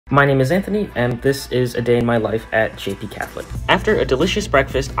My name is Anthony, and this is a day in my life at JPCatholic. After a delicious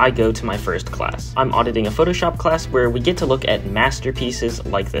breakfast, I go to my first class. I'm auditing a Photoshop class where we get to look at masterpieces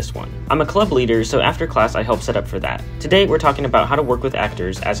like this one. I'm a club leader, so after class I help set up for that. Today we're talking about how to work with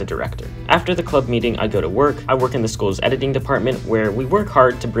actors as a director. After the club meeting, I go to work. I work in the school's editing department where we work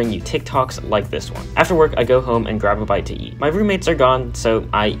hard to bring you TikToks like this one. After work, I go home and grab a bite to eat. My roommates are gone, so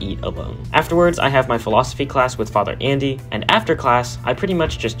I eat alone. Afterwards, I have my philosophy class with Father Andy, and after class, I pretty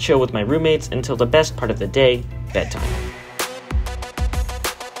much just chill with my roommates until the best part of the day, bedtime.